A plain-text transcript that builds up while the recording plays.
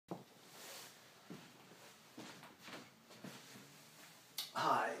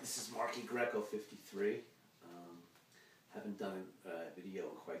This is Marky Greco 53. Haven't done a video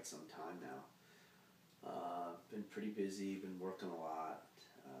in quite some time now. Been pretty busy, been working a lot,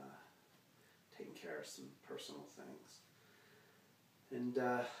 taking care of some personal things. And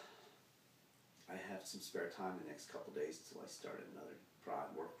I have some spare time the next couple days until I start another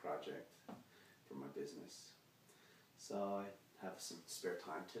work project for my business. So I have some spare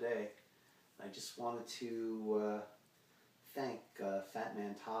time today. I just wanted to thank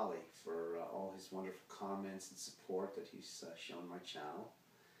Fatmantolly for all his wonderful comments and support that he's shown my channel.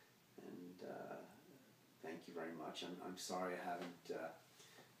 And thank you very much. I'm sorry I haven't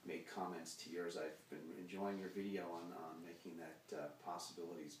made comments to yours. I've been enjoying your video on making that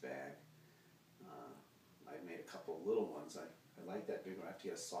possibilities bag. I made a couple of little ones. I like that big one. I have to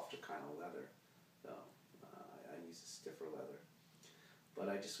get a softer kind of leather, though. I use a stiffer leather. But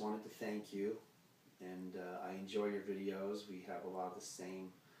I just wanted to thank you, and I enjoy your videos. We have a lot of the same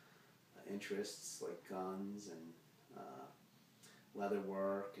interests, like guns and leather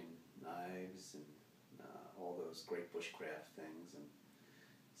work and knives and all those great bushcraft things, and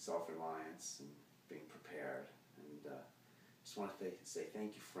self-reliance and being prepared. And just want to say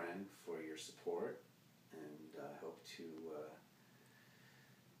thank you, friend, for your support, and I hope to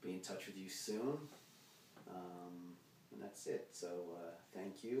be in touch with you soon. And that's it. So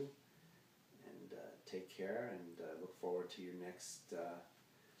thank you, and take care, and look forward to your next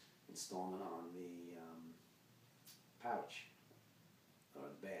installment on the pouch or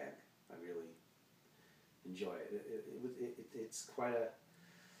the bag. I really enjoy it. It's quite a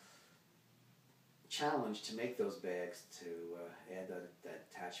challenge to make those bags, to add that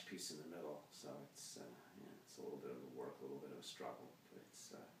attached piece in the middle. So it's yeah, it's a little bit of a work, a little bit of a struggle, but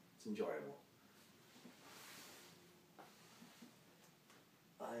it's enjoyable.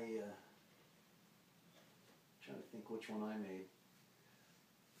 Trying to think which one I made.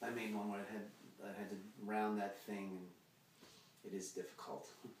 I made one where I had to round that thing, and it is difficult.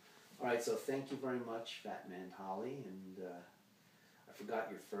 All right, so thank you very much, Fatmantolly, and I forgot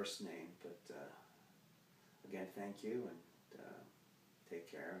your first name, but again, thank you, and take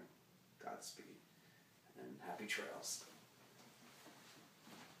care, and Godspeed, and happy trails.